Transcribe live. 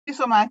you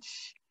so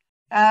much.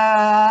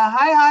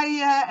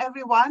 Hi,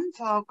 everyone.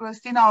 So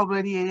Christina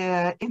already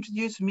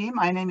introduced me.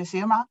 My name is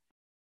Irma,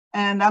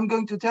 and I'm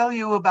going to tell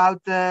you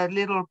about the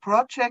little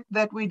project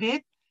that we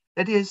did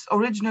that is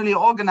originally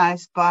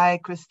organized by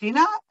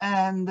Christina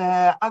and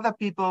other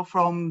people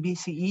from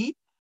BCE.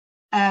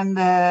 And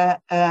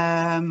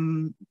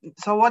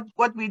so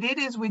what we did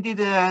is we did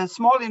a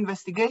small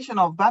investigation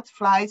of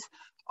butterflies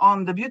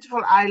on the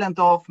beautiful island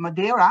of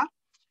Madeira.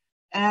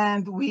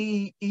 And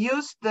we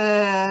used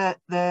the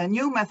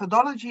new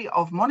methodology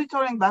of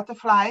monitoring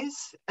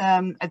butterflies.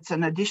 It's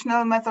an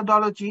additional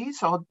methodology,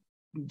 so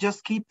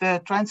just keep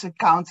the transit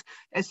counts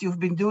as you've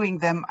been doing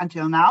them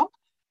until now.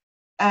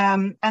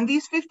 And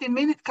these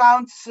 15-minute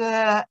counts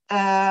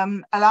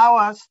allow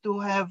us to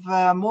have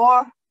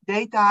more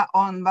data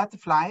on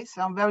butterflies.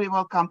 I'm very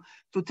welcome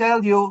to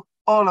tell you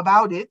all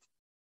about it.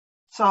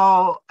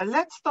 So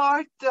let's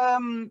start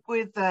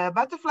with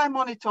butterfly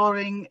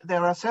monitoring.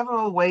 There are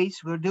several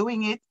ways we're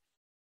doing it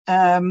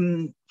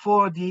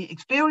for the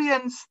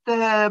experienced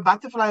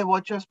butterfly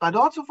watchers, but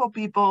also for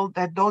people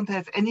that don't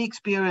have any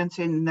experience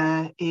in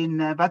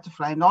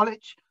butterfly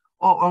knowledge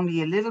or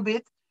only a little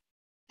bit.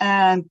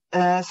 And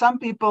some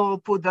people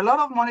put a lot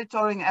of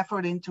monitoring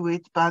effort into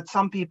it, but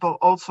some people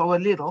also a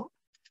little.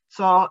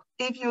 So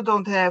if you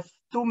don't have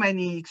too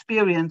many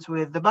experience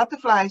with the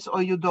butterflies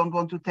or you don't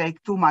want to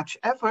take too much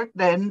effort,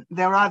 then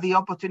there are the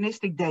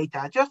opportunistic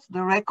data, just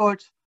the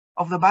records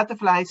of the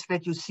butterflies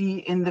that you see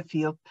in the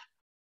field.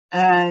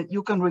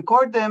 You can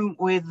record them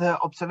with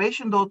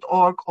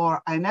observation.org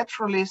or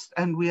iNaturalist,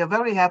 and we are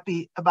very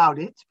happy about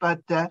it.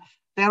 But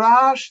there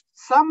are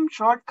some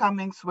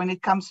shortcomings when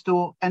it comes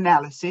to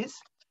analysis.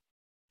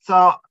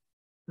 So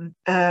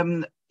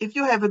if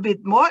you have a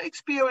bit more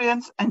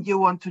experience and you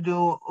want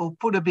to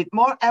put a bit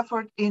more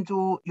effort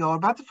into your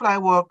butterfly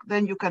work,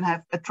 then you can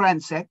have a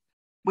transect,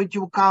 which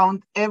you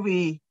count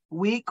every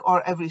week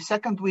or every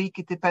second week.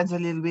 It depends a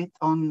little bit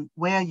on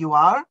where you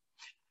are.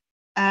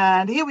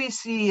 And here we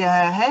see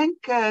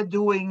Henk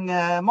doing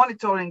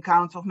monitoring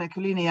counts of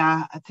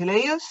Maculinea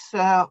teleus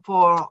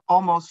for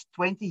almost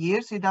 20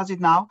 years. He does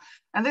it now.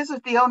 And this is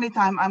the only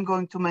time I'm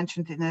going to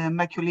mention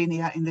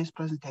Maculinea in this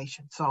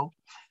presentation. So,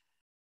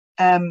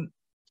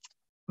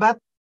 but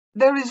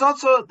there is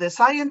also the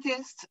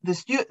scientists,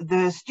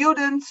 the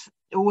students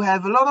who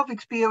have a lot of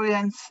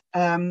experience,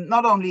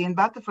 not only in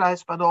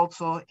butterflies, but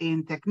also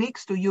in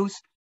techniques to use.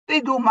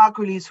 They do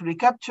Margulies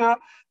recapture.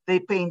 They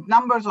paint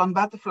numbers on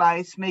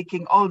butterflies,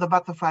 making all the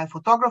butterfly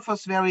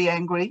photographers very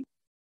angry.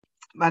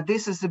 But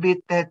this is a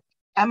bit that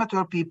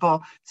amateur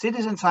people,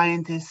 citizen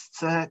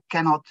scientists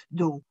cannot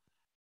do.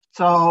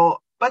 So,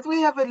 but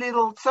we have a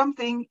little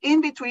something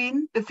in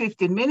between the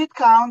 15-minute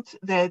count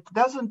that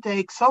doesn't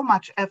take so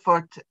much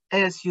effort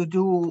as you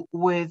do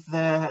with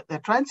the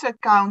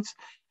transect counts.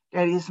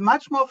 That is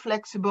much more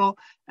flexible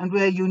and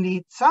where you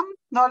need some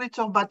knowledge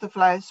of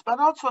butterflies, but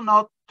also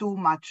not too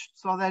much.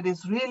 So that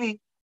is really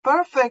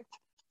perfect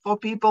for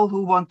people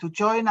who want to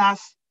join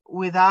us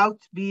without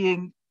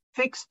being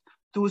fixed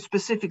to a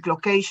specific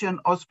location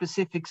or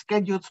specific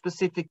scheduled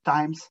specific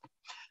times.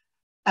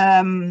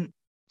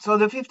 So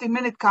the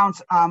 15-minute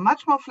counts are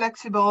much more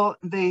flexible.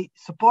 They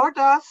support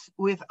us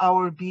with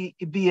our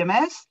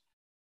BMS,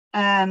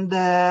 and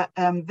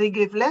they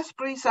give less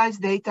precise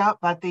data,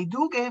 but they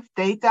do give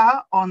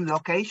data on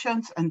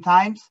locations and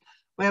times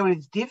where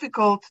it's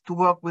difficult to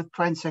work with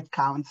transect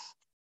counts.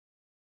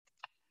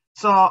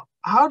 So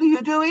how do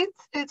you do it?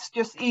 It's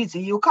just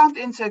easy. You count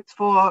insects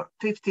for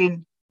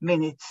 15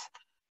 minutes.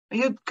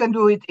 You can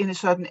do it in a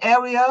certain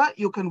area.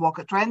 You can walk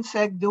a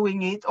transect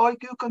doing it, or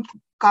you can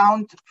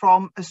count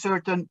from a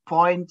certain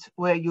point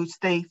where you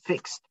stay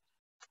fixed.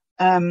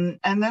 And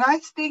the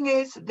nice thing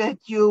is that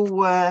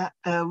you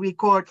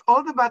record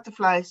all the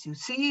butterflies you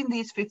see in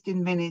these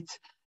 15 minutes,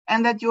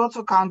 and that you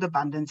also count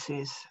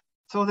abundances.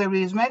 So there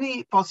is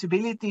many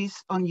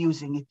possibilities on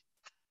using it.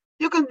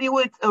 You can do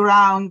it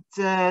around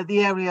the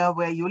area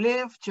where you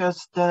live,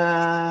 just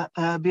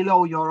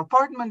below your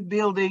apartment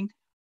building.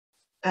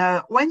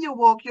 When you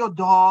walk your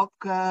dog,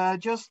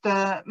 just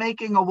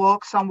making a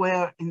walk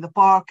somewhere in the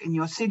park in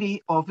your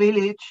city or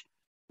village.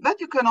 But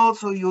you can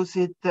also use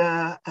it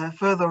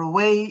further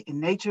away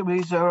in nature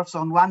reserves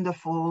on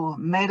wonderful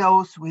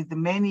meadows with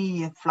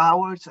many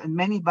flowers and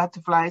many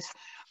butterflies.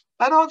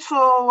 But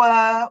also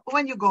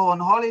when you go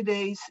on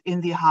holidays in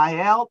the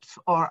high Alps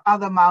or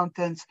other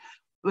mountains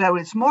where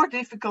it's more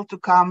difficult to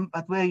come,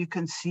 but where you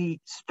can see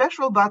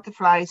special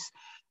butterflies.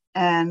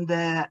 And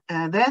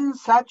then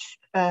such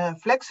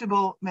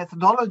flexible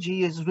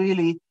methodology is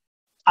really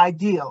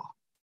ideal.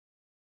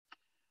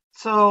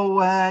 So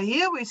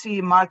here we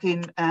see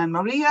Martin and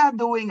Maria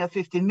doing a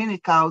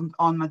 15-minute count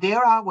on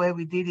Madeira, where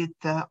we did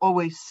it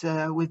always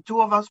with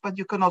two of us, but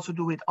you can also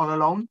do it all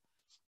alone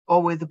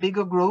or with a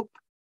bigger group.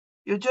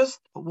 You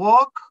just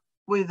walk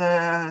with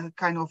a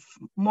kind of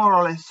more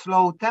or less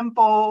slow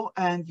tempo,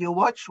 and you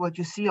watch what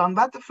you see on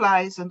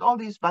butterflies, and all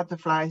these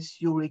butterflies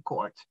you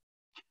record.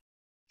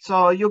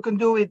 So you can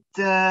do it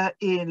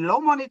in low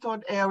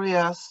monitored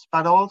areas,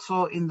 but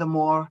also in the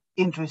more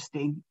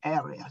interesting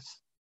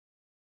areas.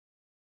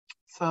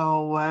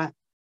 So,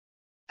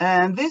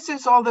 and this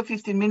is all the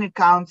 15-minute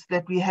counts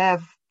that we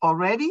have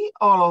already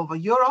all over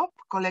Europe,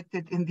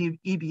 collected in the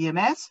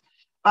EBMS.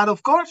 But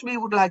of course, we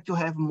would like to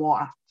have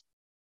more.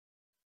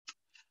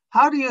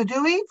 How do you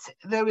do it?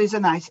 There is a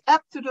nice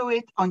app to do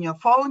it on your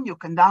phone. You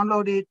can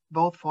download it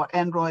both for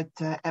Android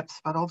apps,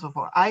 but also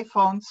for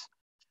iPhones.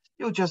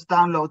 You just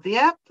download the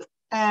app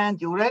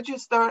and you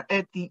register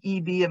at the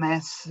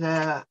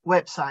EBMS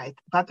website,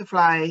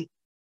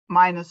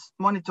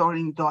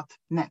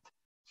 butterfly-monitoring.net.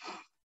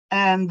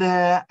 And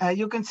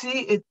you can see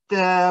it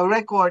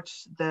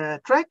records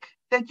the track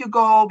that you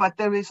go, but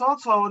there is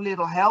also a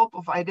little help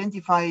of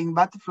identifying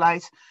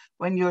butterflies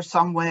when you're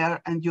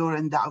somewhere and you're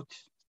in doubt.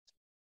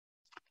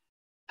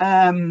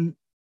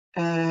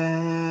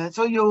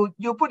 So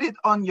you put it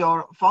on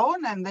your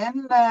phone and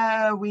then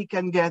we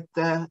can get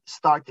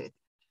started.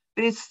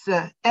 This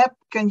app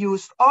can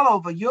use all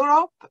over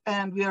Europe,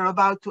 and we are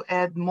about to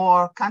add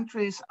more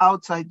countries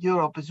outside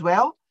Europe as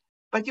well.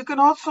 But you can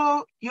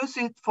also use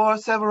it for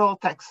several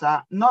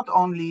taxa, not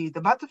only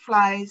the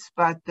butterflies,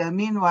 but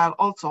meanwhile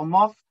also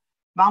moths,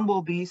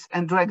 bumblebees,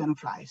 and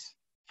dragonflies.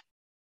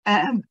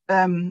 And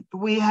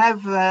we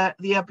have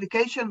the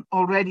application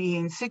already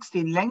in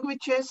 16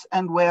 languages,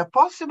 and where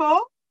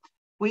possible,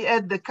 we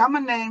add the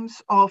common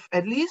names of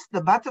at least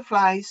the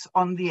butterflies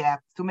on the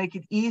app to make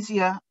it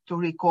easier to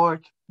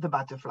record the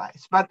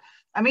butterflies. But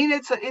I mean,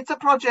 it's a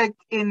project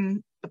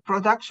in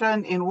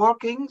production, in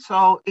working,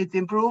 so it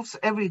improves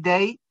every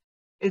day.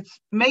 It's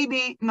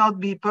maybe not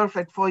be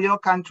perfect for your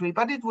country,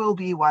 but it will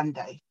be one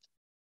day.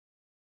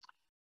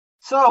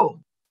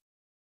 So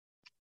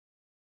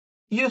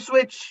you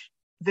switch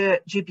the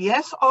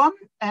GPS on,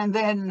 and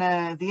then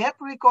the app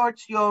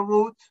records your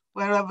route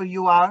wherever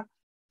you are.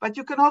 But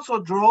you can also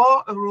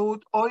draw a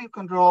route, or you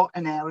can draw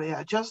an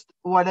area, just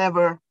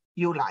whatever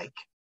you like.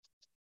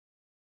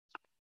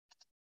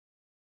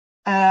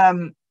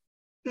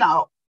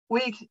 Now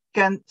we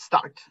can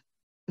start.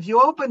 If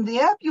you open the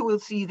app, you will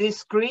see this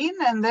screen,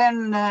 and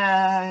then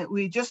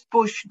we just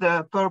push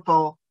the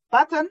purple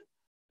button,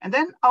 and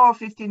then our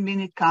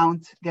 15-minute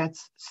count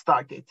gets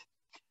started.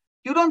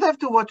 You don't have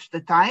to watch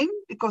the time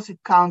because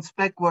it counts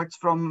backwards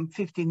from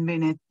 15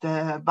 minutes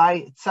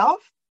by itself.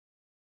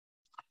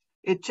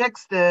 It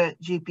checks the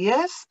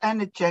GPS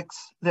and it checks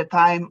the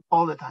time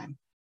all the time.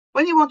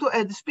 When you want to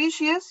add a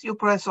species, you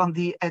press on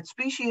the Add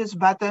Species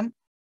button,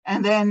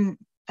 and then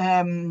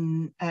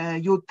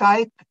you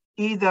type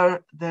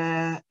either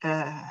the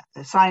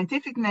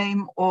scientific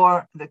name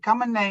or the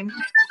common name.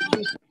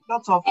 With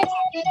lots of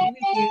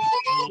possibilities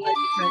where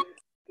you can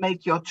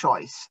make your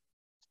choice.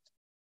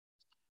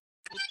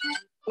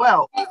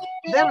 Well,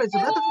 there is a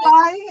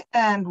butterfly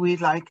and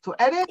we'd like to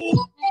add it.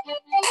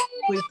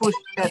 We push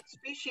Add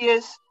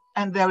Species,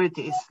 and there it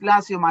is,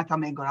 Lasiomata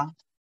megra.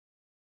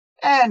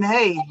 And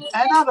hey,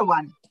 another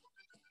one.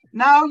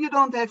 Now you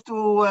don't have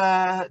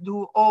to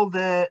do all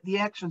the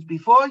actions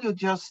before. You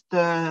just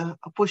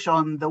push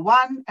on the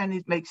 1 and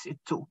it makes it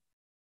 2.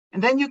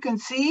 And then you can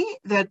see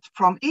that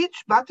from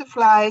each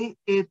butterfly,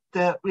 it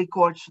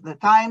records the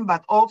time,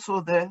 but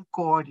also the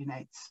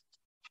coordinates.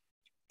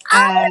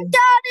 And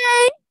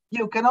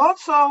you can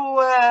also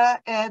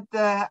add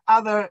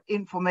other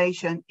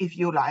information if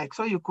you like.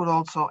 So you could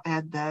also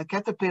add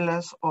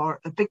caterpillars or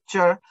a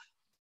picture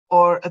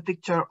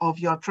of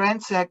your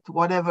transect,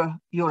 whatever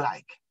you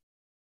like.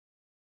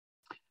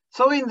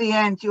 So in the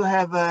end, you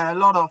have a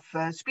lot of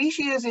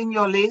species in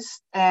your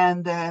list,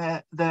 and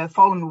the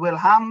phone will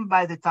hum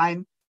by the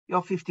time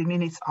your 50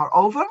 minutes are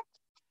over.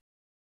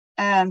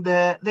 And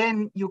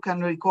then you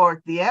can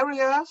record the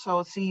area,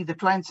 so see the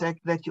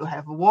transect that you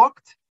have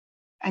walked.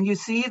 And you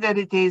see that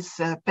it is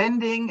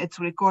pending, it's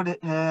recorded,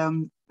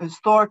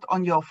 stored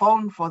on your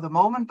phone for the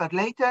moment, but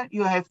later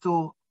you have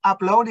to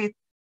upload it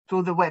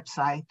to the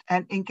website.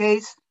 And in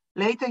case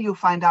later you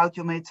find out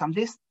you made some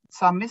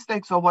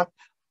mistakes or what,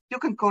 you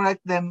can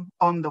correct them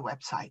on the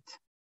website.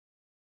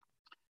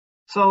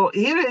 So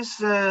here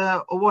is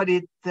what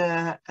it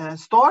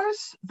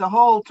stores, the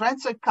whole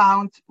transect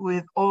count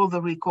with all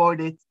the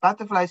recorded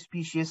butterfly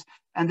species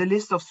and the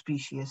list of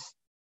species.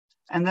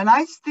 And the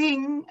nice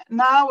thing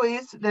now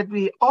is that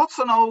we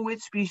also know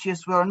which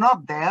species were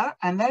not there.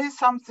 And that is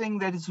something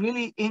that is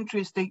really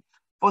interesting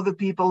for the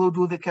people who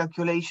do the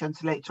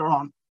calculations later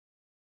on.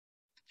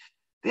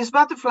 This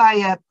butterfly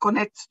app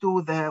connects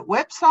to the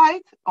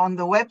website. On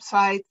the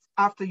website,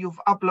 after you've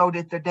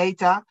uploaded the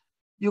data,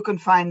 you can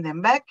find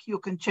them back. You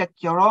can check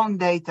your own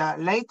data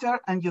later,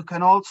 and you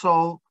can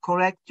also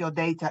correct your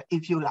data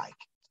if you like.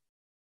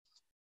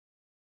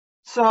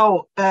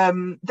 So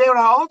there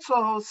are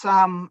also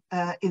some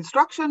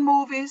instruction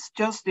movies,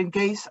 just in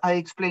case I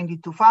explained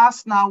it too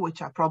fast now,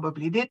 which I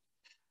probably did.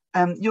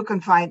 You can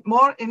find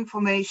more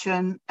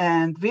information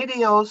and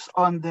videos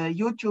on the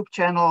YouTube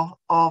channel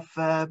of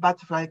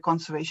Butterfly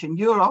Conservation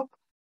Europe.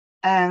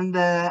 And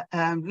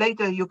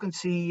later you can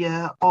see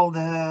all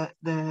the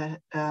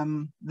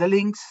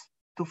links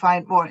to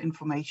find more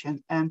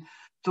information and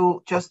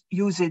to just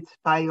use it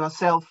by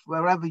yourself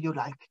wherever you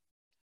like.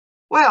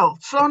 Well,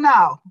 so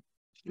now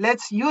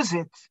let's use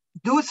it.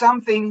 do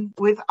something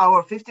with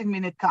our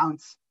 15-minute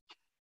counts.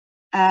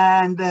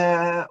 And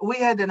we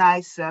had a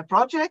nice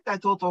project. I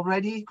told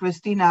already,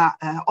 Christina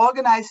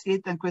organized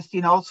it, and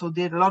Christina also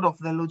did a lot of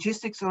the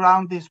logistics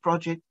around this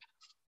project.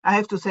 I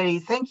have to say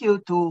thank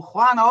you to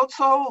Juan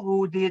also,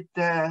 who did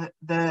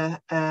the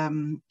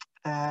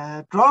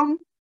drone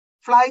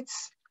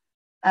flights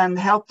and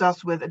helped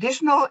us with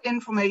additional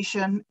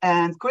information.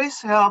 And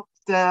Chris helped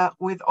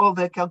with all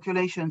the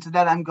calculations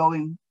that I'm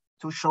going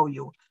to show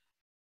you.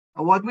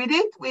 What we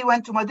did, we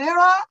went to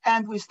Madeira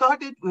and we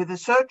started with the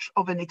search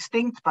of an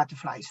extinct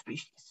butterfly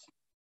species.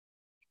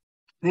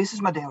 This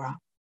is Madeira.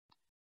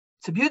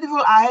 It's a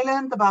beautiful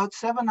island about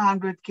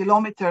 700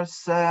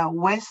 kilometers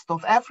west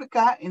of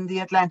Africa in the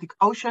Atlantic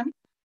Ocean.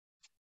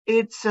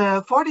 It's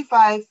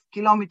 45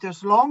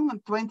 kilometers long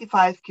and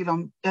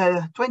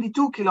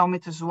 22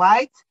 kilometers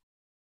wide.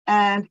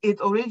 And it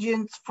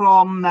originates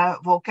from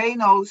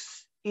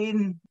volcanoes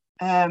in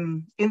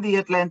the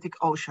Atlantic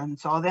Ocean.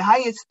 So the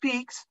highest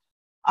peaks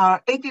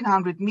are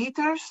 1,800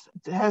 meters.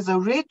 It has a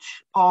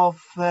ridge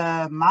of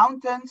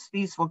mountains,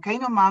 these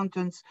volcano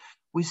mountains,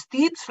 with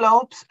steep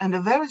slopes and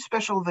a very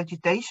special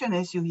vegetation,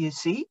 as you here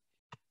see.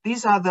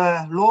 These are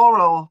the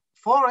laurel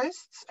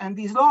forests, and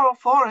these laurel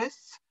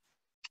forests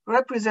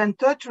represent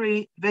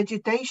tertiary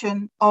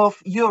vegetation of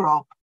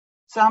Europe.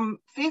 Some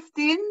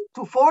 15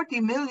 to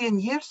 40 million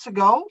years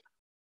ago,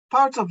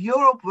 parts of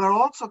Europe were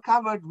also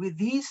covered with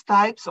these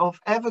types of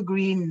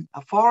evergreen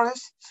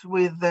forests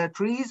with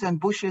trees and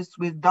bushes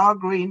with dark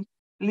green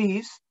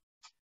leaves.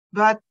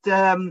 But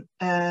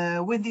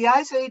with the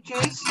ice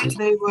ages,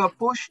 they were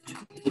pushed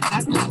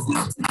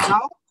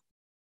south.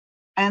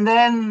 And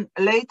then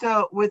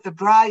later, with the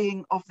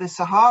drying of the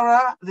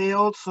Sahara, they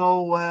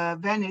also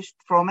vanished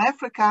from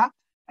Africa.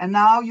 And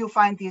now you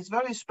find this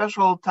very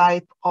special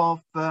type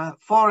of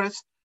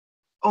forest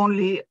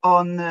only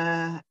on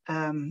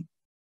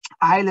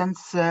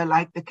islands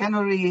like the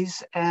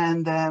Canaries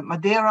and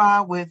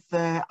Madeira with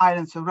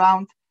islands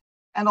around,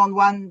 and on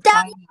one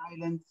tiny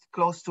island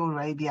close to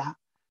Arabia.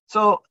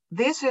 So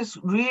this is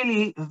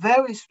really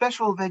very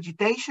special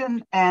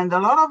vegetation, and a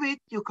lot of it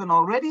you can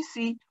already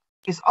see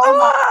is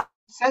almost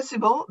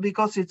accessible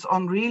because it's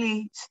on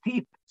really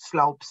steep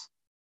slopes.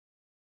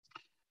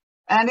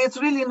 And it's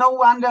really no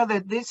wonder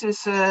that this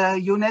is a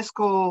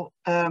UNESCO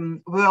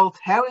World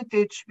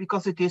Heritage,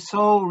 because it is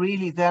so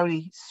really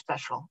very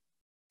special.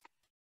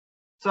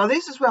 So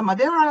this is where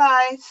Madeira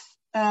lies,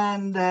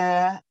 and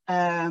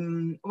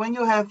when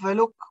you have a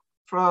look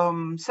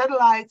from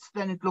satellites,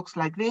 then it looks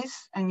like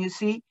this, and you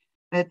see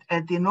that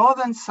at the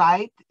northern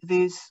side,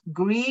 this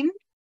green,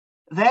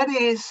 that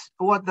is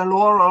what the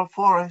laurel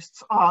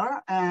forests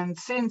are, and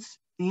since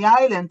the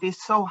island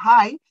is so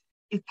high,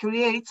 it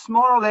creates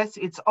more or less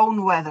its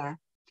own weather.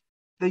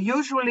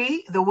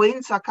 Usually the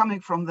winds are coming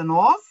from the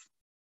north,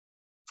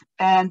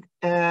 and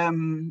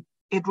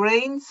it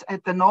rains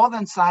at the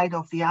northern side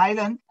of the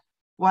island,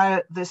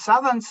 while the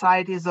southern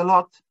side is a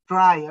lot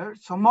drier.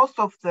 So most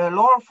of the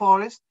laurel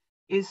forest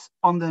is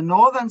on the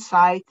northern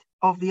side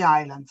of the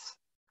islands.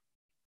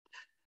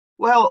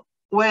 Well,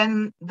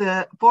 when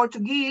the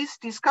Portuguese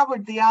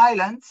discovered the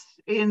islands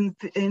in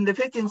the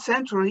 15th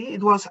century,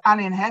 it was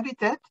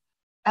uninhabited,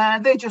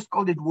 and they just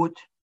called it wood,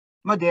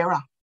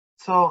 Madeira.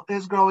 So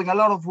there's growing a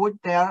lot of wood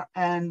there,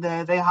 and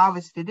they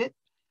harvested it.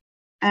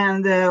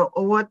 And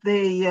what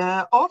they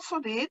also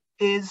did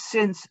is,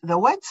 since the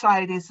wet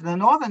side is the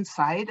northern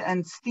side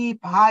and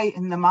steep high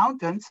in the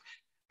mountains,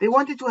 they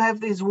wanted to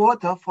have this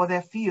water for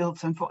their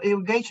fields and for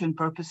irrigation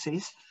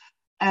purposes.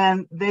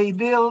 And they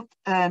built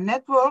a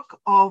network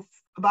of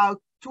about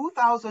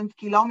 2,000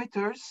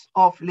 kilometers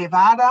of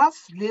levadas,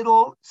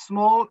 little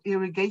small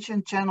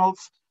irrigation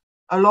channels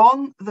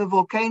along the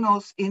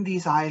volcanoes in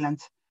these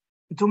islands.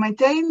 To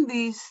maintain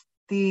these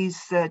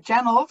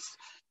channels,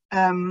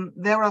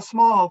 there are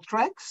small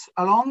tracks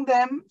along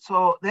them,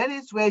 so that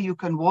is where you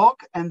can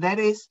walk, and that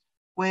is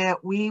where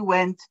we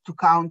went to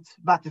count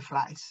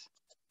butterflies.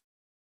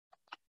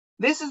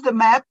 This is the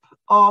map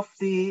of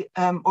the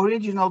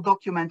original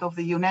document of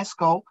the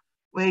UNESCO,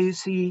 where you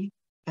see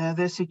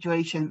the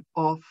situation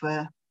of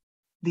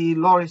the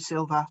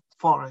Laurisilva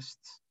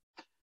forests.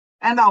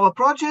 And our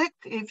project,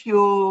 if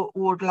you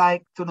would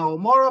like to know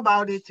more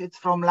about it, it's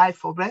from Life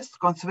for Breast,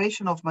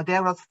 Conservation of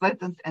Madeira's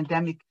Threatened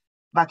Endemic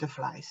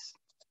Butterflies.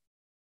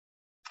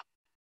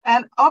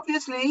 And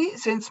obviously,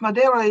 since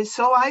Madeira is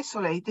so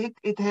isolated,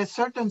 it has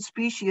certain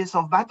species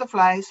of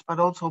butterflies, but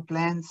also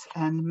plants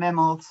and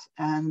mammals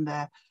and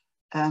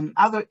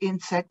other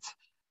insects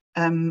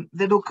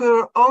that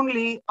occur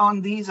only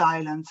on these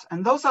islands.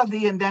 And those are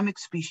the endemic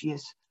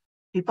species: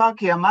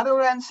 Hipparchia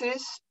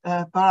madeirensis,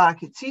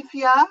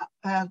 Parachycephia,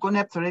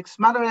 Gonepteryx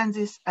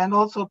madeirensis, and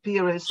also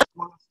Pieris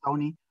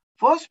wollastonii.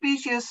 4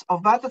 species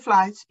of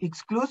butterflies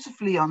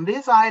exclusively on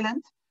this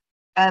island.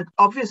 And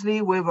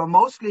obviously, we were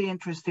mostly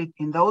interested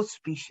in those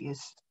species.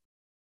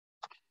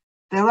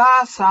 There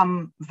are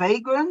some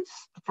vagrants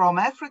from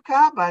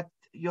Africa, but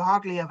you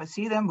hardly ever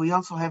see them. We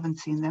also haven't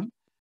seen them.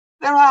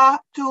 There are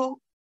 2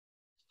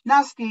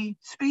 nasty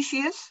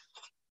species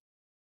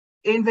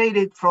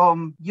invaded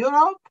from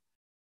Europe.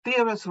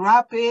 Pyrrhus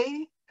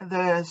rape,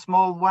 the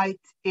small white,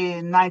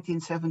 in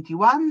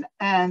 1971,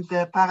 and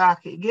the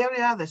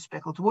Parachegeria, the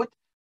speckled wood,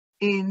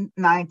 in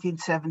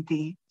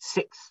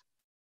 1976.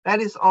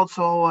 That is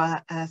also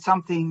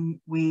something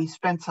we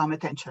spent some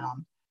attention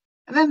on.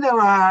 And then there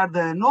are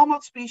the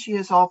normal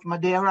species of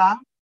Madeira,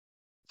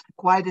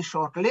 quite a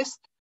short list.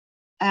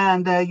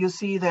 And you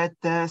see that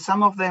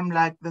some of them,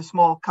 like the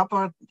small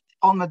cupper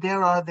on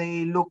Madeira,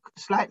 they look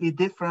slightly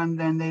different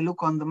than they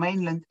look on the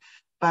mainland,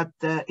 but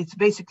it's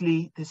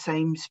basically the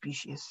same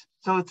species.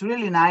 So it's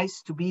really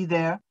nice to be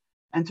there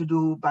and to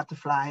do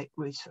butterfly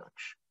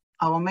research.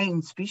 Our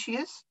main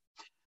species.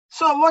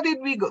 So what did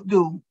we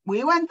do?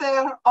 We went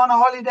there on a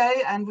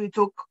holiday and we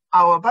took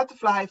our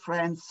butterfly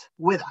friends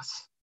with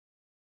us.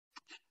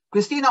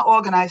 Christina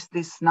organized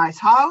this nice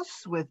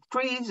house with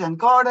trees and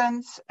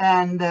gardens,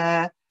 and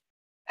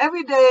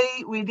every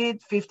day we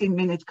did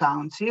 15-minute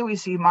counts. Here we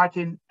see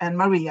Martin and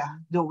Maria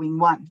doing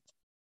one.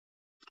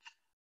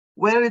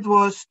 Where it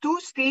was too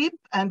steep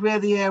and where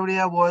the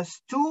area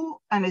was too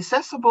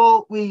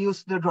inaccessible, we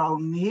used the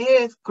drone.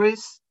 Here is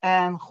Chris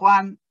and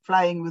Juan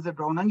flying with the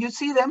drone, and you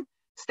see them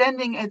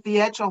standing at the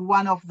edge of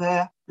one of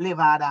the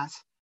levadas.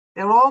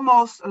 They're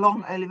almost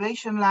along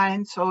elevation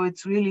line, so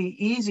it's really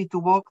easy to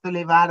walk the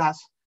levadas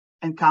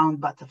and count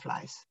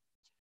butterflies.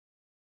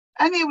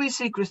 And here we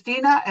see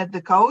Christina at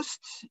the coast.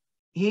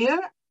 Here,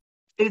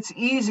 it's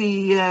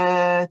easy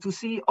to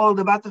see all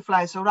the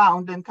butterflies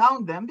around and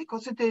count them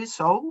because it is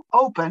so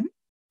open.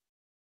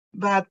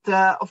 But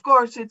of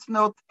course, it's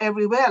not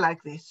everywhere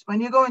like this.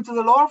 When you go into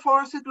the lower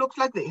forest, it looks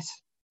like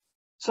this.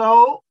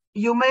 So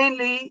you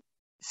mainly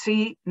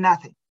see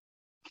nothing.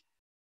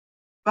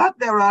 But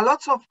there are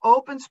lots of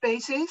open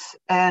spaces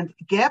and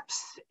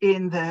gaps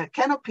in the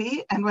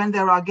canopy. And when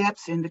there are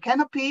gaps in the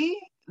canopy,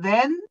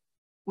 then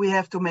we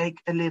have to make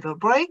a little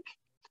break,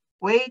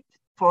 wait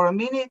for a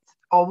minute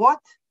or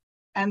what,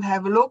 and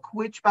have a look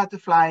which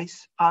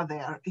butterflies are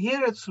there.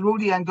 Here it's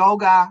Rudy and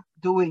Goga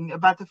doing a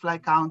butterfly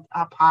count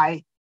up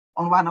high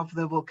on one of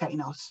the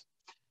volcanoes.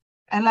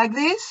 And like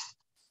this,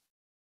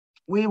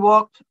 we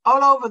walked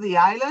all over the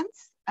island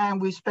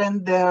and we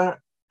spent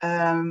there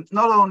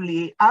not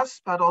only us,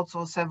 but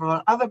also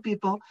several other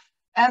people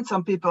and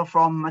some people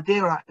from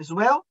Madeira as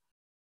well.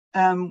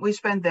 We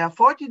spent there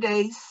 40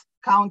 days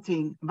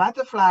counting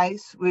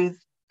butterflies with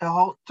a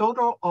whole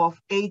total of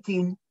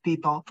 18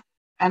 people.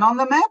 And on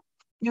the map,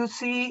 you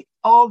see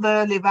all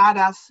the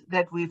levadas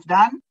that we've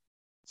done,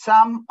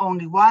 some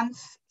only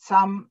once,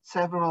 some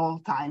several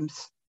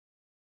times.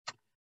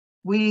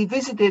 We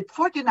visited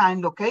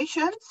 49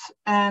 locations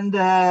and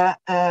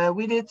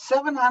we did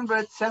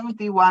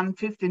 771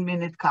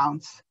 15-minute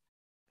counts.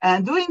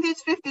 And doing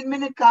these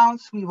 15-minute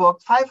counts, we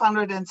walked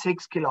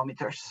 506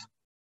 kilometers.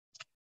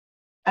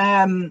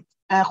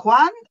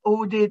 Juan,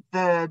 who did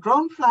the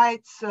drone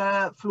flights,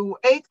 flew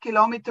 8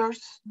 kilometers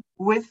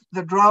with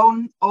the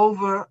drone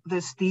over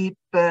the steep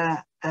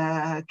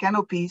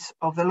canopies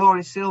of the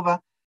Loris Silva,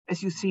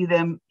 as you see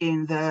them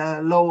in the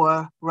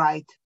lower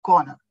right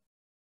corner.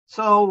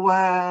 So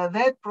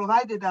that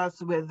provided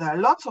us with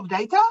lots of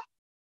data.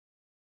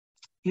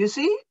 You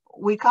see,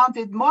 we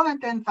counted more than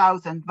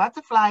 10,000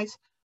 butterflies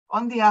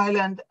on the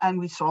island and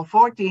we saw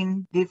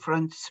 14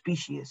 different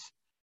species.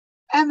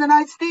 And the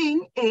nice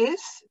thing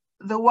is,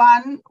 the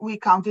one we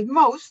counted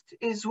most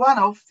is one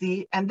of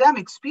the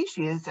endemic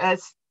species,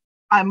 as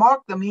I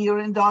marked them here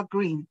in dark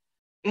green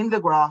in the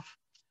graph.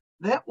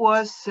 That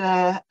was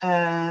the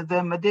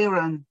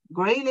Madeiran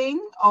grayling,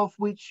 of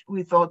which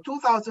we thought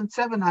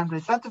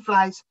 2,700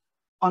 butterflies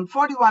on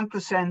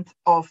 41%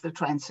 of the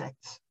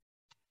transects.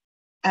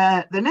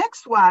 The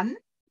next one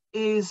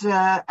is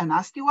a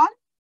nasty one,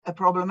 a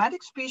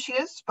problematic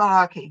species,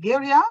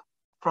 Parachegeria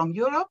from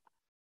Europe,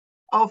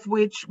 of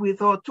which we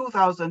thought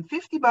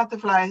 2,050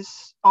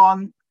 butterflies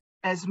on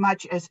as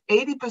much as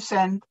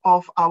 80%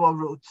 of our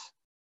routes.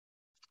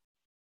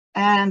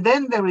 And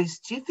then there is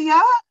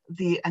Chithia,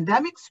 the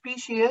endemic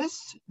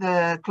species,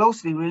 the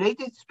closely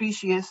related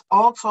species,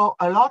 also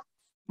a lot,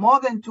 more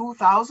than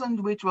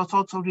 2,000, which was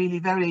also really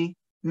very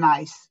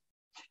nice.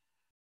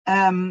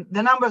 The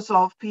numbers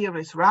of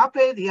Pyrrhus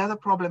rape, the other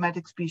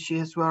problematic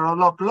species, were a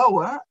lot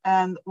lower.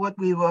 And what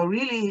we were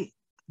really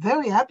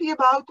very happy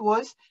about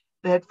was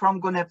that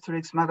from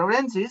Gonepteryx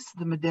madeirensis,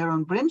 the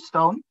Madeiran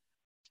brimstone,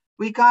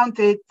 we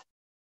counted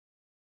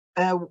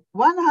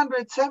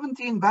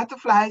 117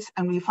 butterflies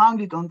and we found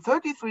it on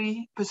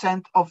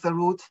 33% of the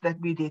routes that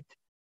we did.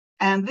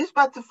 And this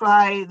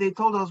butterfly, they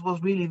told us,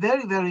 was really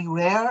very, very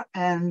rare.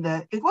 And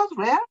it was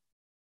rare,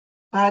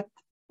 but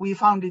we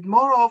found it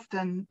more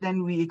often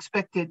than we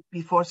expected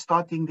before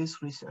starting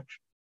this research.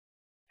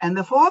 And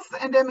the fourth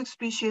endemic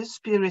species,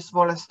 Pyrrhus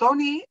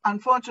wollastonii,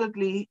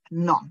 unfortunately,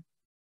 none.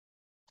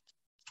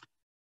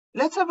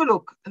 Let's have a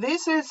look.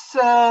 This is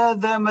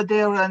the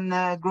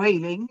Madeiran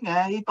grayling,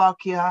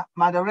 Hipparchia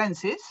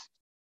madeirensis.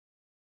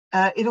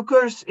 It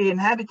occurs in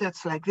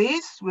habitats like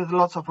this, with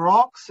lots of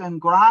rocks and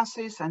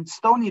grasses and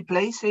stony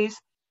places.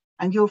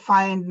 And you'll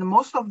find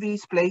most of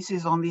these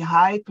places on the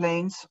high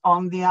plains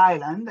on the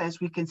island, as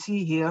we can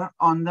see here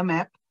on the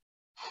map.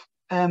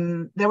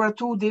 there are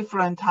two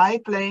different high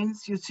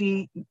planes. You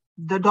see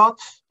the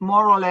dots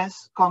more or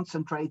less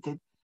concentrated.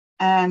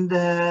 And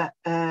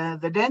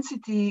the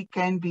density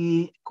can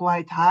be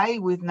quite high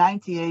with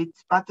 98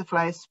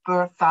 butterflies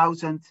per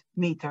 1,000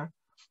 meter.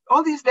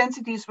 All these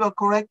densities were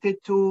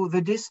corrected to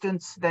the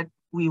distance that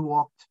we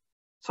walked.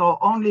 So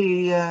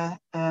only the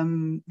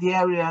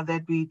area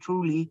that we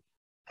truly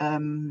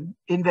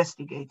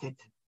investigated.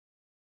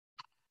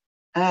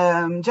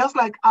 Just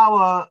like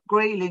our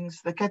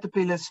graylings, the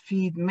caterpillars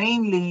feed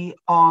mainly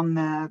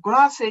on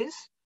grasses,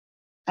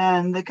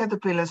 and the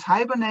caterpillars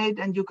hibernate,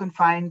 and you can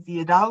find the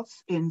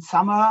adults in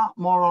summer,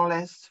 more or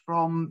less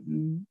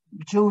from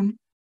June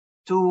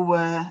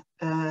to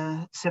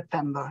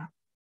September.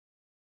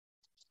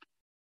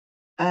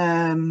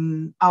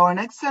 Our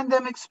next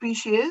endemic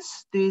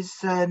species,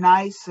 this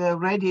nice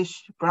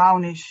reddish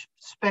brownish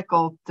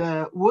speckled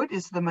wood,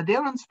 is the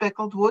Madeiran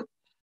speckled wood,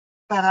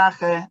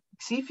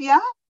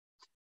 Paragexivia.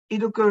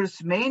 It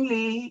occurs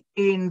mainly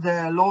in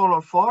the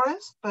laurel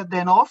forest, but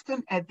then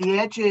often at the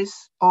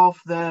edges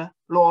of the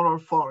laurel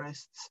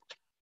forests,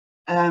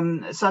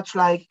 such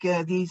like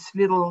these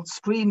little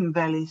stream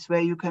valleys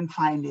where you can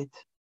find it.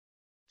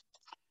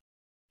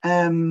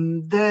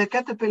 The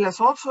caterpillars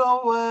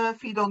also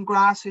feed on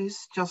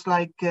grasses, just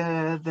like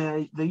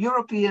the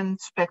European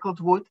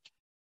speckled wood.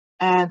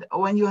 And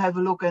when you have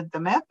a look at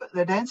the map,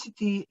 the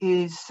density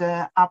is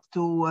up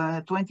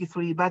to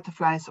 23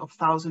 butterflies of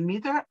 1,000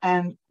 meter.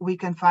 And we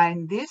can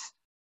find this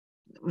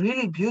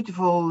really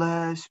beautiful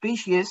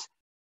species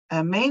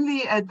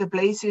mainly at the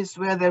places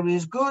where there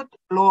is good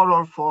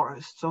laurel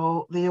forest.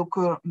 So they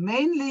occur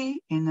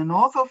mainly in the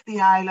north of the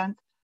island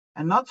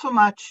and not so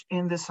much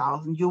in the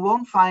south. And you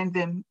won't find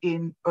them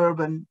in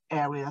urban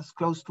areas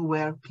close to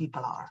where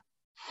people are.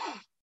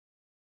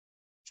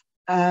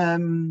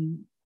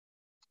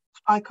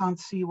 I can't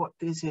see what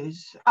this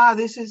is.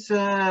 This is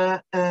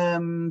the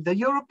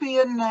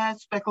European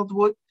speckled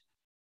wood.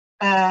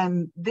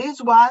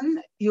 This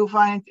one you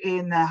find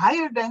in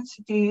higher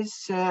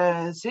densities,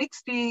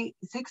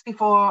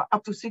 64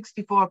 up to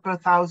 64 per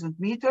 1,000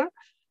 meter,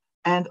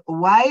 and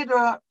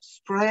wider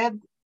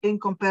spread in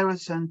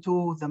comparison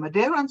to the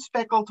Madeiran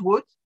speckled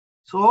wood.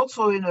 So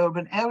also in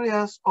urban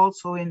areas,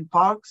 also in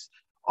parks,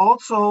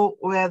 also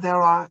where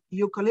there are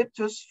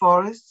eucalyptus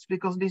forests,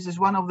 because this is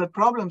one of the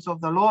problems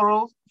of the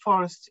laurel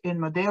forests in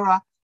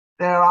Madeira.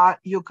 There are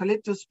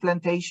eucalyptus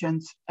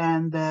plantations,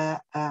 and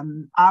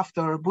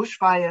after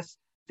bushfires,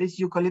 this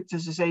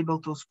eucalyptus is able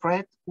to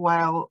spread,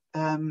 while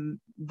the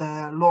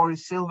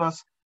Lauris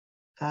silvas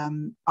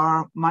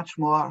are much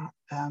more,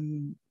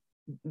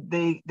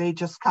 they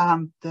just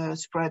can't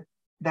spread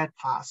that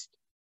fast.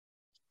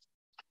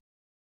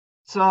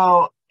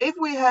 So if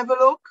we have a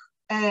look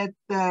at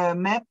the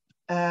map,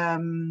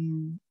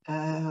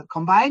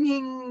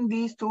 combining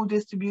these two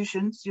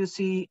distributions, you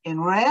see in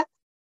red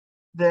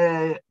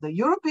the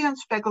European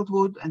speckled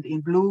wood, and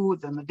in blue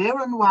the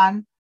Madeiran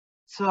one.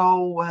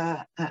 So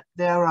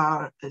there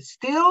are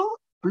still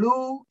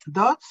blue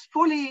dots,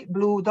 fully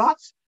blue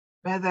dots,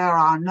 where there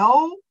are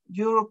no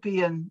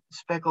European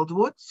speckled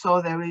wood.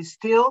 So there is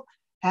still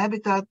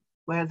habitat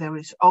where there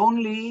is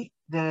only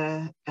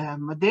the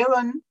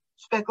Madeiran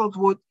speckled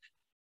wood.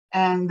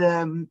 And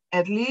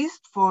at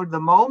least for the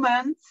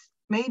moment,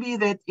 maybe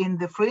that in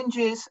the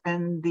fringes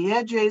and the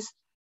edges,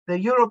 the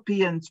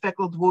European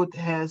speckled wood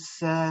has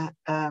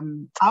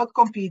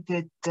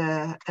outcompeted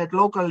at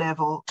local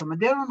level the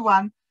Madeiran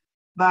one,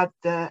 but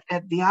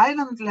at the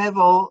island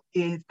level,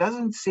 it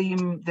doesn't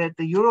seem that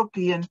the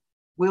European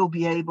will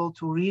be able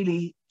to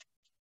really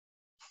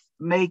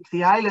make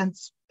the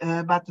island's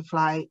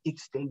butterfly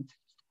extinct.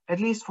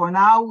 At least for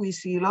now, we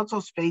see lots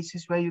of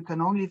spaces where you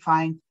can only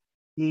find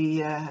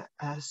the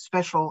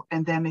special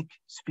endemic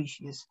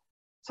species.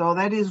 So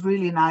that is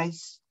really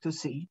nice to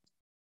see.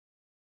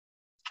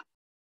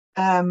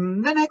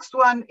 The next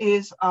one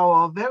is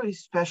our very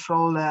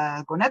special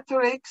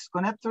Gonepteryx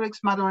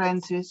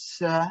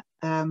madeirensis,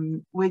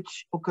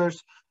 which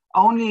occurs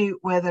only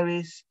where there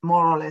is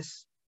more or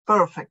less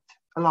perfect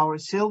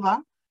Lauris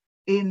silva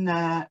in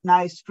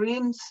nice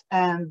streams,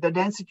 and the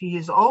density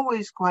is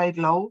always quite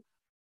low,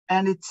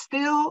 and it's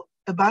still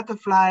a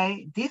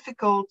butterfly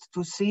difficult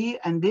to see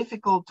and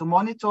difficult to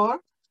monitor.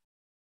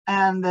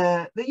 And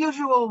the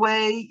usual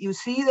way you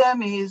see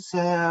them is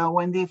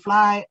when they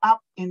fly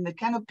up in the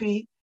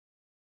canopy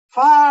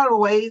far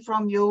away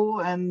from you,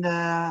 and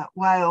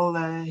while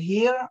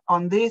here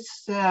on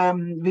this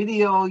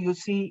video you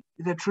see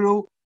the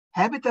true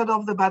habitat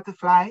of the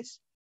butterflies.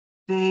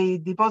 They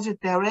deposit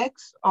their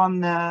eggs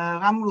on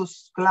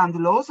Rhamnus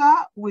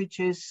glandulosa, which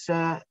is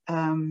a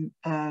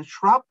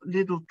shrub,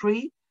 little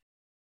tree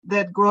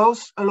that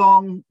grows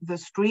along the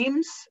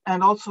streams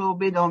and also a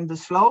bit on the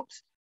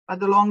slopes.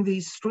 But along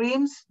these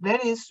streams,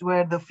 that is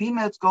where the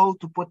females go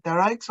to put their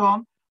eggs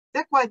on.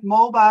 They're quite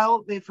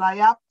mobile. They fly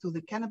up to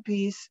the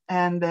canopies,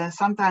 and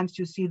sometimes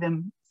you see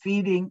them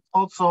feeding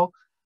also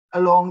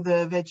along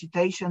the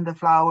vegetation, the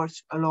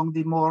flowers, along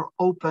the more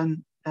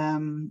open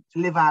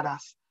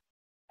levadas.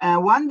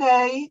 And one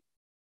day,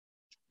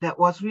 that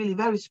was really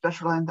very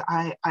special. And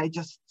I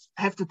just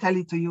have to tell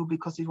it to you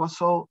because it was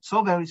so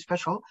very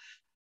special.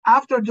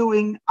 After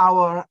doing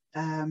our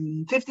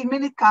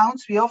 15-minute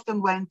counts, we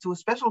often went to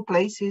special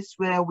places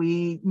where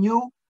we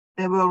knew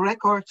there were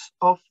records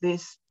of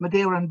this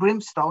Madeiran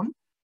brimstone.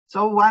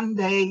 So one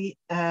day,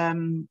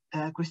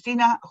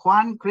 Christina,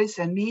 Juan, Chris,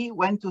 and me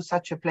went to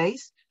such a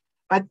place.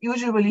 But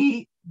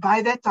usually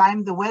by that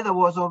time, the weather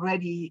was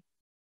already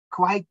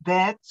quite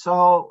bad.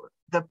 So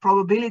the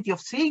probability of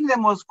seeing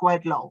them was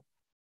quite low.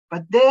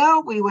 But there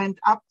we went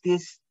up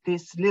this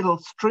little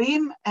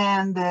stream,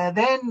 and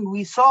then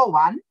we saw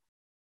one.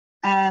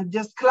 And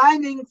just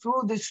climbing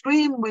through the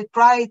stream, we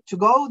tried to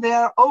go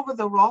there over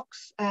the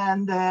rocks,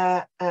 and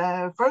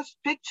first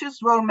pictures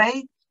were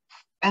made.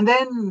 And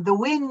then the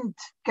wind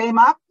came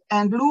up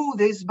and blew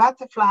this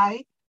butterfly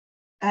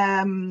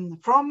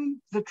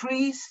from the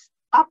trees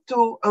up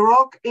to a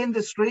rock in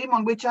the stream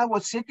on which I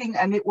was sitting,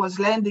 and it was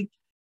landing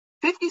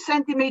 50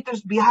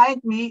 centimeters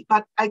behind me,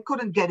 but I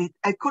couldn't get it.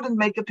 I couldn't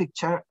make a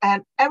picture.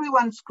 And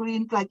everyone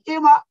screamed like,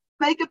 Irma,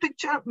 make a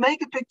picture,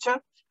 make a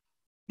picture.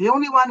 The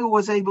only one who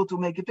was able to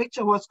make a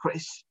picture was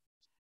Chris.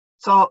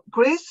 So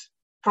Chris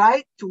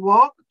tried to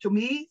walk to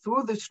me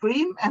through the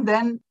stream, and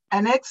then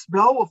a next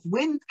blow of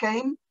wind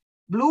came,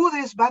 blew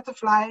this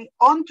butterfly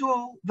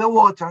onto the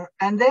water.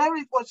 And there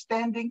it was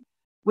standing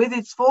with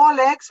its 4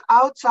 legs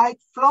outside,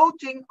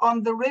 floating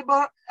on the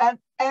river. And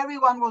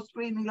everyone was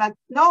screaming like,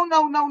 no,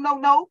 no, no, no,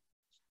 no,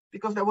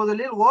 because there was a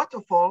little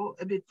waterfall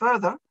a bit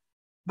further.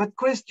 But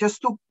Chris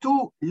just took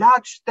 2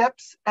 large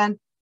steps and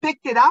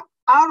picked it up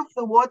out of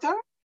the water.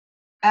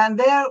 And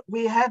there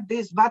we had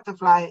this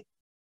butterfly,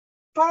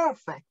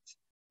 perfect,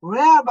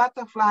 rare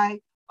butterfly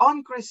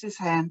on Chris's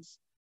hands.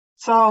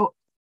 So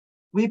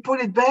we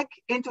put it back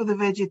into the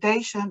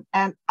vegetation,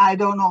 and I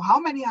don't know how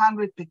many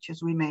 100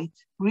 pictures we made,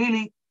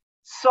 really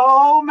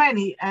so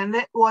many. And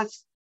it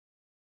was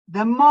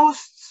the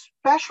most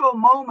special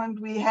moment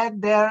we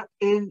had there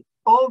in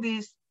all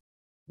these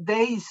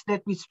days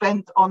that we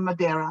spent on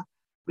Madeira.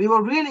 We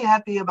were really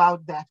happy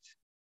about that.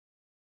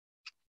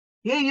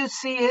 Here you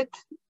see it,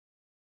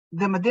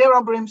 the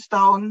Madeira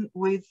brimstone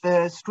with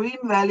stream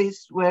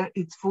valleys where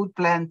its food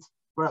plant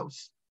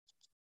grows.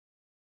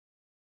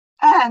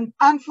 And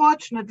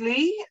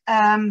unfortunately,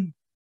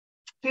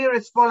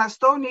 Pyrrhus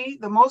wollastonii,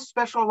 the most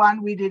special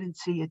one, we didn't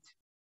see it.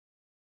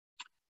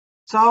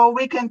 So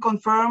we can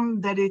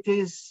confirm that it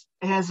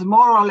has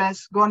more or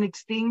less gone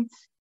extinct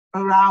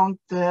around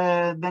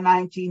the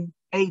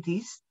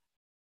 1980s.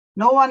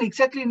 No one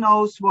exactly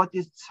knows what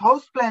its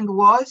host plant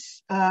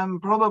was,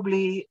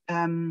 probably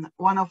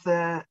one of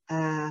the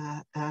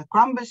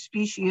crumbus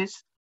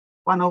species,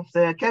 one of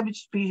the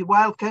cabbage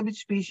wild cabbage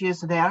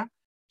species there.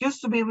 Used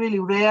to be really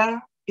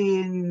rare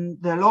in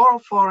the laurel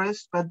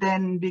forest, but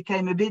then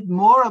became a bit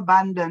more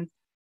abundant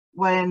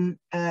when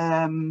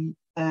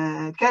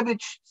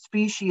cabbage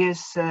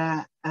species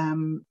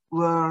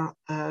were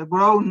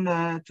grown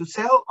to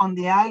sell on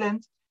the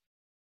island.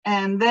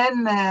 And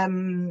then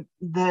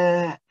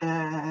the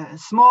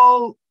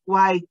small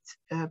white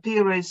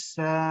Pyrrhus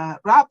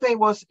rape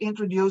was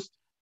introduced.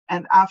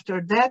 And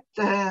after that,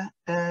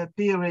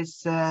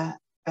 Pyrrhus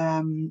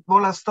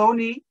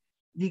wollastonii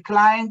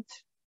declined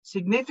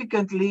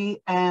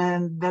significantly.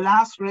 And the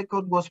last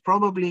record was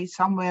probably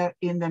somewhere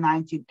in the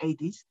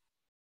 1980s.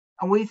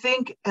 And we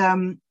think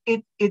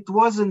it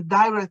wasn't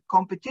direct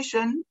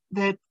competition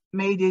that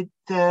made it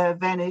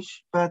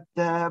vanish, but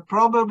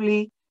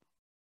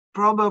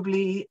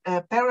probably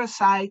a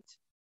parasite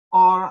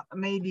or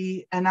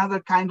maybe another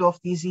kind of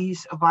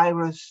disease, a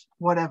virus,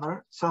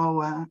 whatever.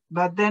 So,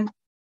 but then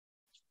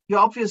you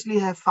obviously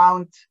have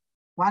found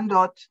one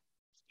dot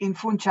in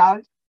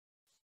Funchal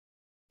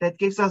that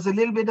gives us a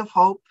little bit of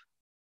hope.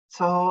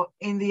 So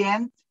in the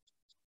end,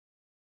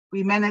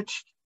 we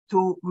managed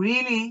to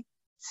really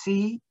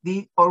see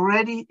the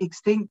already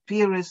extinct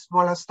Pyrrhus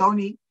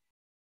wollastonii.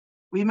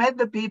 We met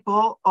the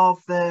people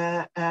of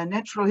the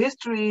Natural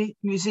History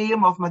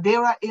Museum of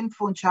Madeira in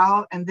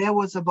Funchal, and there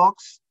was a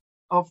box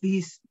of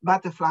these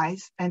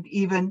butterflies, and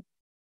even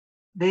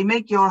they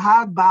make your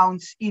heart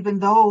bounce, even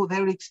though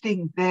they're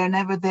extinct. They're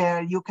never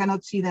there. You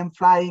cannot see them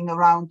flying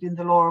around in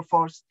the lower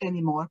forest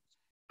anymore.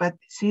 But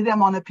see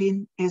them on a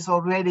pin is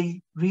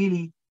already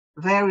really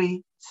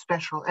very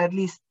special. At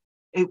least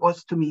it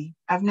was to me.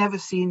 I've never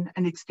seen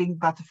an extinct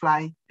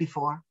butterfly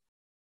before.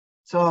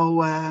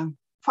 So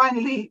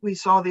finally, we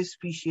saw this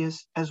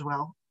species as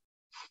well.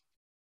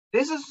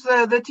 This is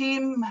the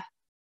team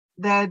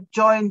that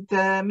joined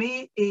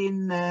me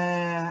in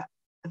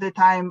the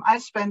time I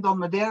spent on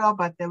Madeira,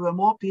 but there were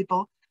more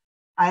people.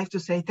 I have to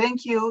say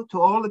thank you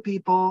to all the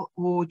people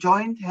who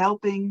joined,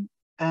 helping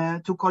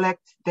to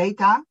collect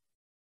data.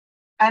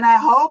 And I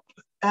hope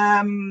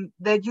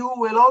that you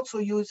will also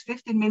use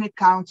 15-minute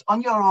counts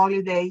on your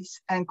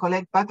holidays and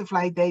collect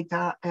butterfly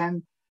data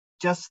and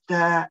just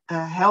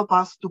help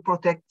us to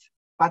protect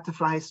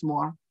butterflies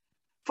more.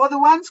 For the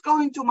ones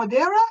going to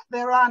Madeira,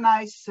 there are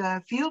nice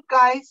field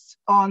guides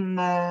on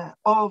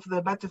all of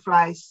the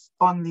butterflies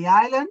on the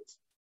island.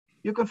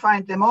 You can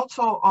find them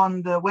also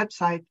on the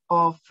website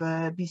of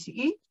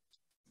BCE,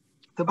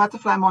 the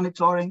butterfly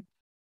monitoring.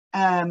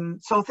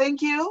 So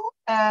thank you,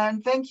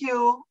 and thank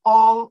you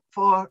all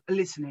for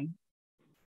listening.